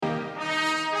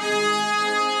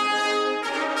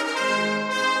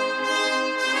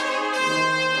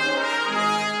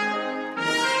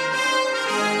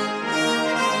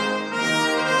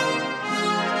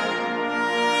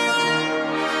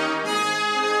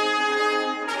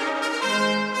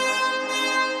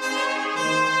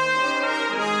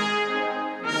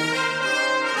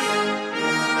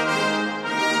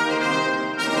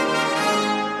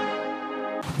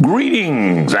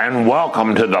Greetings and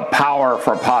welcome to the Power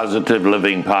for Positive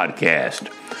Living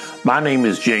podcast. My name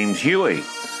is James Huey.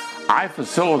 I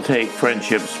facilitate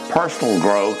Friendship's personal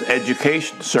growth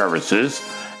education services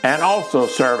and also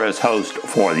serve as host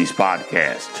for these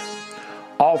podcasts,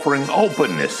 offering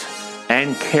openness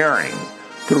and caring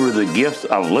through the gifts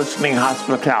of listening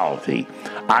hospitality.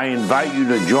 I invite you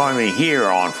to join me here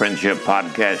on Friendship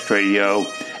Podcast Radio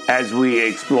as we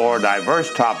explore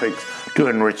diverse topics to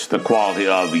enrich the quality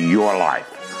of your life.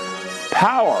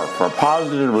 Power for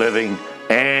positive living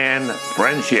and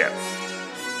friendship.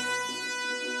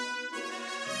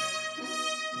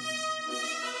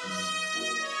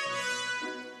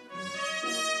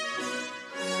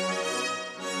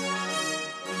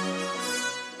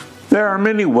 There are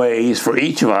many ways for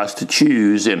each of us to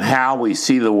choose in how we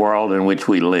see the world in which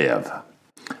we live.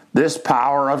 This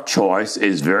power of choice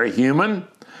is very human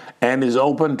and is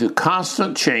open to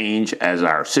constant change as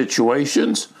our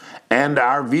situations and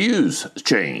our views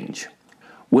change.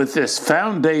 With this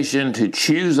foundation to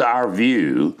choose our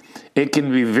view, it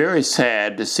can be very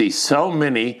sad to see so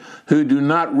many who do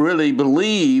not really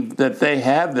believe that they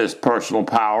have this personal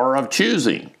power of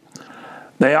choosing.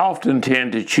 They often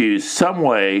tend to choose some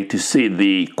way to see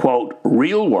the, quote,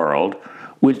 real world,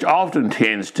 which often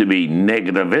tends to be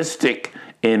negativistic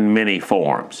in many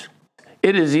forms.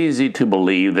 It is easy to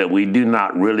believe that we do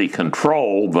not really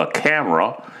control the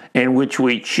camera in which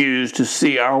we choose to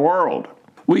see our world.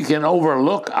 We can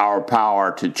overlook our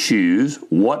power to choose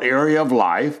what area of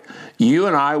life you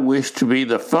and I wish to be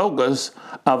the focus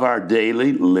of our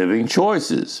daily living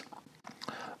choices.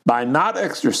 By not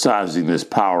exercising this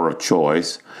power of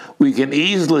choice, we can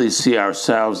easily see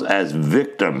ourselves as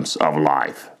victims of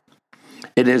life.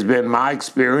 It has been my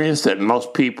experience that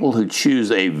most people who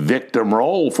choose a victim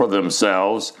role for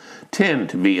themselves tend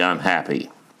to be unhappy.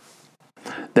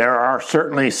 There are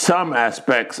certainly some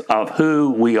aspects of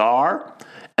who we are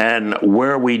and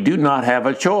where we do not have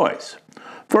a choice.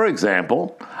 For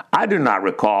example, I do not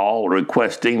recall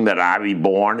requesting that I be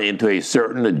born into a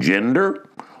certain gender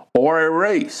or a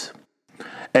race,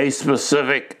 a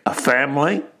specific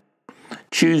family,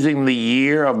 choosing the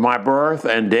year of my birth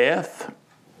and death,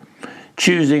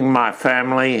 choosing my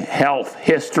family health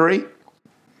history,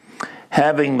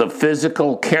 having the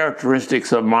physical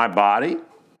characteristics of my body,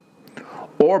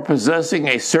 or possessing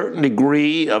a certain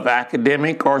degree of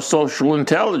academic or social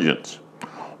intelligence,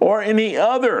 or any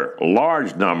other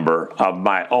large number of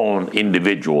my own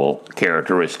individual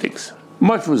characteristics.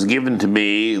 Much was given to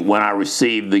me when I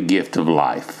received the gift of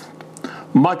life.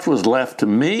 Much was left to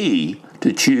me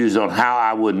to choose on how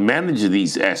I would manage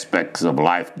these aspects of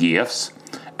life gifts,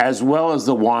 as well as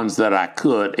the ones that I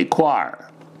could acquire.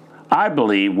 I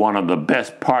believe one of the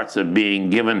best parts of being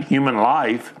given human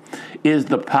life is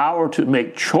the power to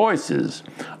make choices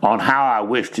on how I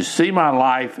wish to see my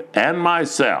life and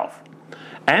myself,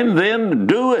 and then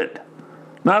do it.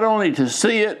 Not only to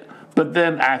see it, but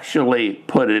then actually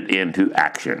put it into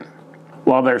action.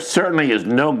 While there certainly is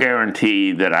no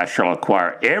guarantee that I shall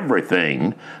acquire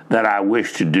everything that I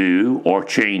wish to do or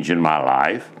change in my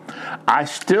life, I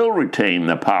still retain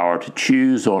the power to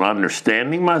choose on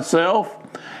understanding myself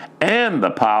and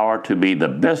the power to be the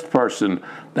best person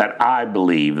that I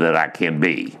believe that I can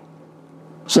be.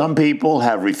 Some people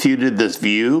have refuted this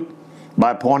view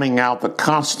by pointing out the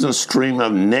constant stream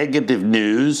of negative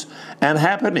news and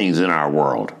happenings in our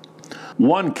world.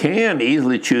 One can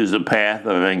easily choose a path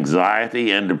of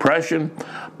anxiety and depression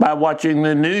by watching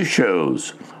the news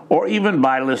shows or even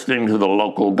by listening to the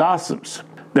local gossips.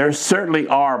 There certainly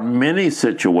are many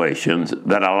situations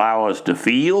that allow us to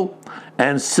feel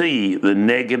and see the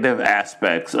negative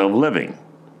aspects of living.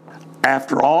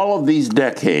 After all of these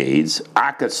decades,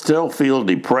 I could still feel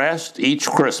depressed each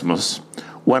Christmas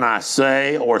when I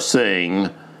say or sing,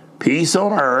 "Peace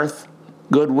on earth,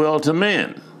 goodwill to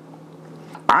men."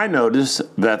 I notice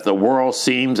that the world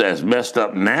seems as messed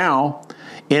up now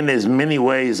in as many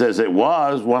ways as it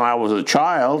was when I was a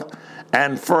child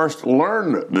and first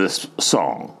learned this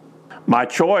song. My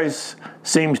choice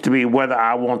seems to be whether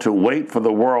I want to wait for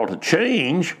the world to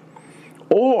change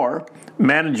or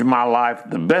manage my life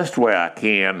the best way I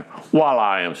can while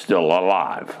I am still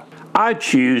alive. I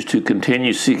choose to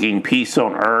continue seeking peace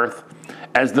on earth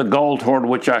as the goal toward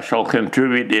which I shall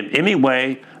contribute in any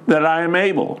way that I am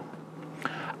able.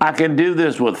 I can do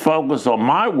this with focus on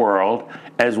my world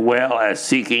as well as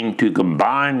seeking to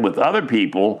combine with other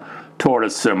people toward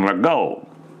a similar goal.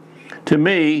 To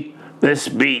me, this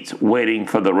beats waiting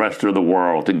for the rest of the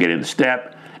world to get in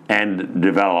step and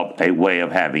develop a way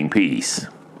of having peace.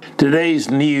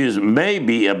 Today's news may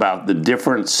be about the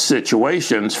different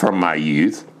situations from my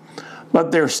youth,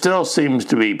 But there still seems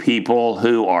to be people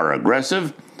who are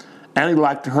aggressive and who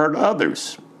like to hurt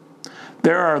others.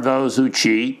 There are those who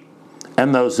cheat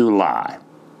and those who lie.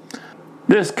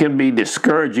 This can be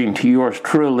discouraging to yours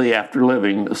truly after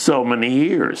living so many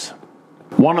years.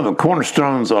 One of the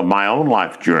cornerstones of my own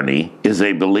life journey is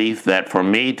a belief that for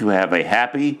me to have a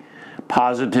happy,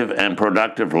 positive, and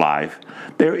productive life,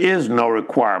 there is no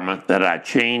requirement that I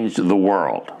change the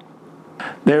world.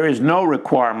 There is no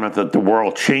requirement that the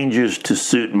world changes to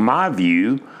suit my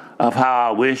view of how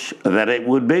I wish that it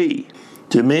would be.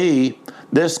 To me,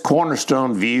 this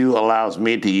cornerstone view allows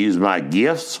me to use my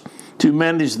gifts to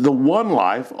manage the one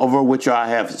life over which I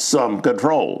have some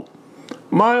control,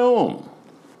 my own.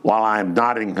 While I am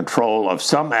not in control of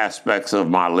some aspects of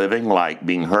my living, like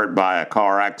being hurt by a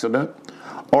car accident,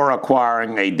 or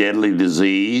acquiring a deadly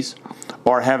disease,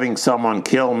 or having someone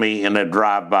kill me in a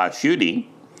drive-by shooting,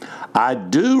 I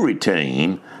do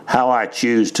retain how I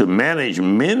choose to manage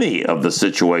many of the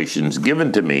situations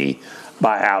given to me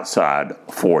by outside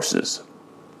forces.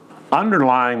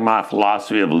 Underlying my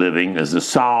philosophy of living is a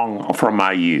song from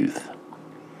my youth.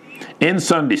 In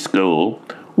Sunday school,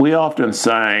 we often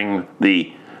sang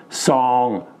the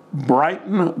song,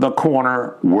 "Brighten the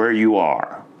Corner Where You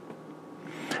Are."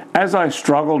 As I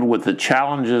struggled with the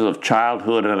challenges of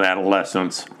childhood and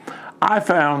adolescence, I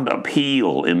found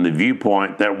appeal in the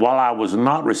viewpoint that while I was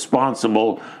not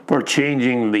responsible for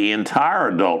changing the entire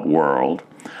adult world,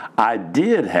 I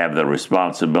did have the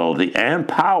responsibility and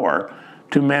power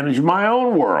to manage my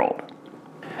own world.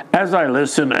 As I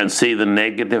listen and see the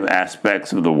negative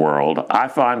aspects of the world, I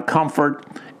find comfort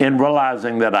in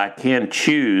realizing that I can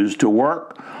choose to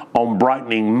work on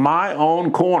brightening my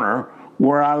own corner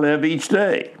where I live each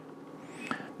day.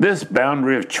 This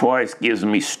boundary of choice gives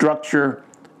me structure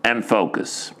and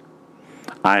focus.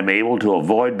 I am able to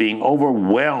avoid being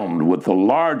overwhelmed with the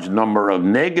large number of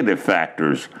negative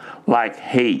factors like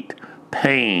hate,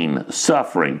 pain,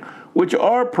 suffering, which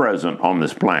are present on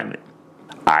this planet.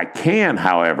 I can,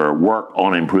 however, work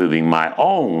on improving my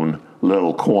own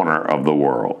little corner of the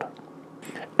world.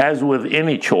 As with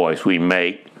any choice we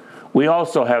make, we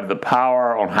also have the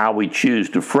power on how we choose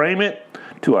to frame it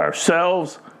to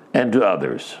ourselves and to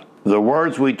others. The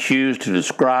words we choose to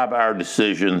describe our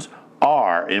decisions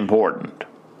are important.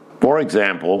 For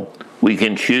example, we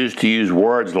can choose to use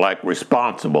words like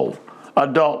responsible,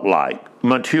 adult-like,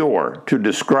 mature to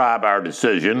describe our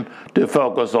decision to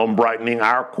focus on brightening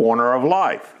our corner of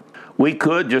life. We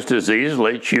could just as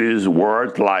easily choose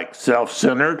words like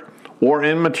self-centered or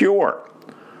immature.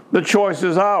 The choice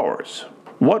is ours.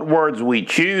 What words we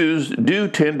choose do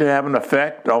tend to have an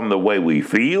effect on the way we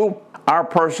feel, our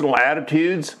personal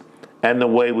attitudes, and the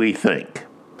way we think.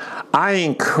 I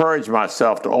encourage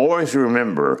myself to always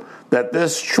remember that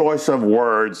this choice of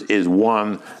words is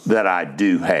one that I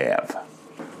do have.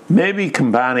 Maybe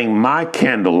combining my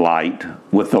candlelight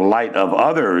with the light of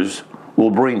others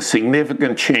will bring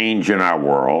significant change in our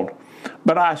world,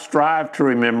 but I strive to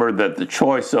remember that the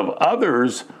choice of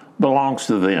others belongs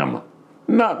to them,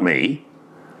 not me.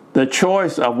 The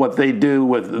choice of what they do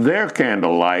with their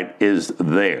candlelight is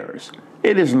theirs.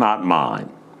 It is not mine.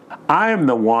 I am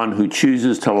the one who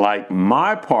chooses to light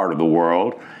my part of the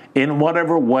world in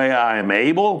whatever way I am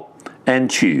able and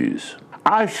choose.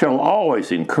 I shall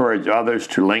always encourage others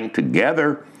to link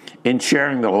together in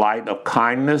sharing the light of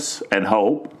kindness and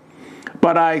hope,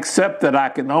 but I accept that I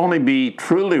can only be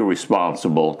truly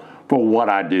responsible for what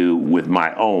I do with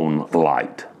my own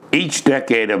light. Each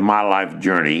decade of my life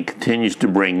journey continues to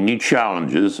bring new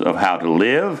challenges of how to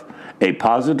live a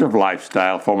positive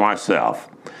lifestyle for myself,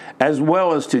 as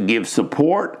well as to give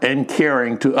support and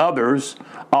caring to others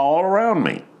all around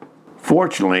me.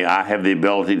 Fortunately, I have the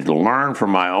ability to learn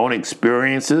from my own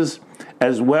experiences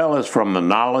as well as from the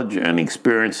knowledge and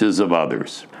experiences of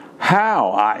others. How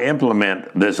I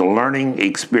implement this learning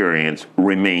experience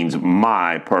remains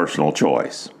my personal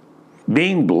choice.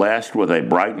 Being blessed with a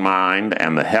bright mind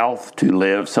and the health to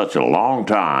live such a long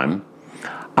time,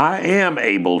 I am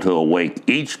able to awake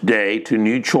each day to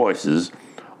new choices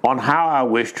on how I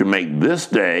wish to make this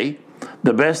day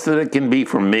the best that it can be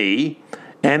for me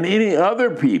and any other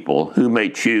people who may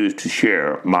choose to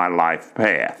share my life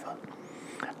path.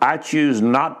 I choose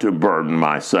not to burden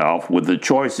myself with the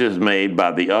choices made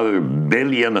by the other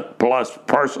billion-plus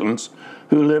persons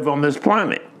who live on this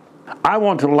planet. I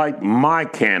want to light my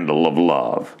candle of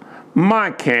love, my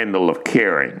candle of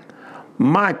caring,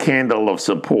 my candle of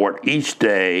support each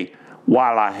day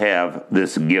while I have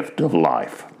this gift of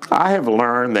life. I have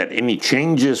learned that any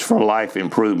changes for life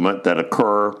improvement that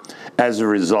occur as a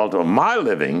result of my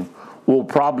living will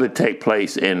probably take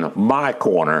place in my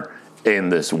corner in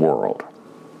this world.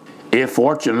 If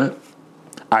fortunate,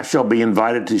 I shall be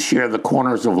invited to share the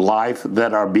corners of life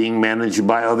that are being managed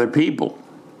by other people.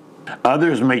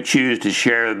 Others may choose to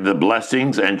share the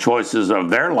blessings and choices of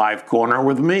their life corner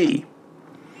with me.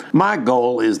 My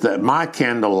goal is that my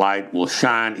candlelight will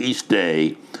shine each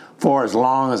day for as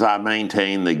long as I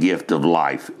maintain the gift of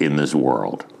life in this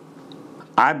world.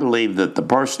 I believe that the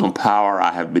personal power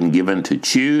I have been given to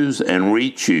choose and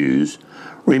re-choose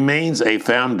remains a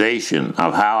foundation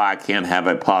of how I can have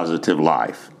a positive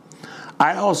life.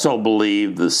 I also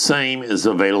believe the same is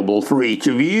available for each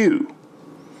of you.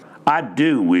 I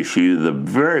do wish you the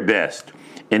very best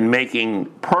in making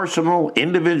personal,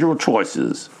 individual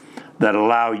choices that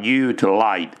allow you to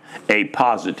light a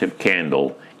positive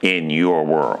candle in your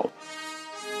world.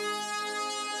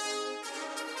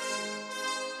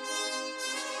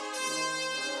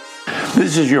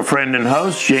 This is your friend and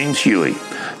host, James Huey.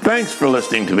 Thanks for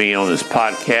listening to me on this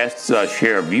podcast. I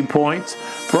share viewpoints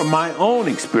from my own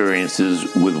experiences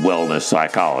with wellness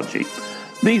psychology.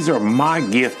 These are my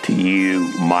gift to you,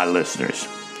 my listeners.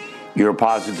 Your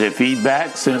positive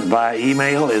feedback sent via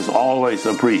email is always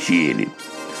appreciated.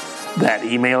 That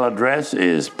email address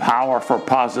is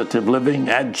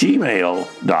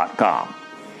powerforpositiveliving@gmail.com.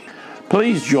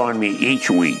 Please join me each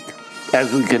week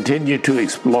as we continue to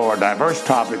explore diverse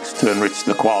topics to enrich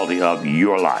the quality of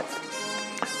your life.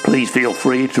 Please feel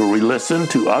free to re-listen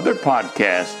to other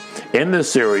podcasts in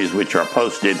this series which are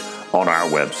posted on our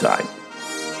website.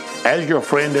 As your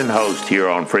friend and host here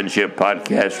on Friendship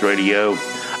Podcast Radio,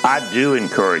 I do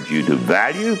encourage you to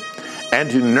value and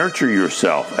to nurture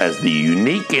yourself as the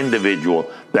unique individual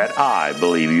that I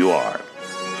believe you are.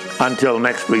 Until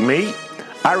next we meet,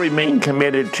 I remain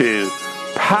committed to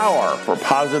power for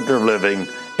positive living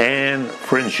and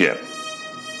friendship.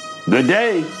 Good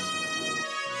day.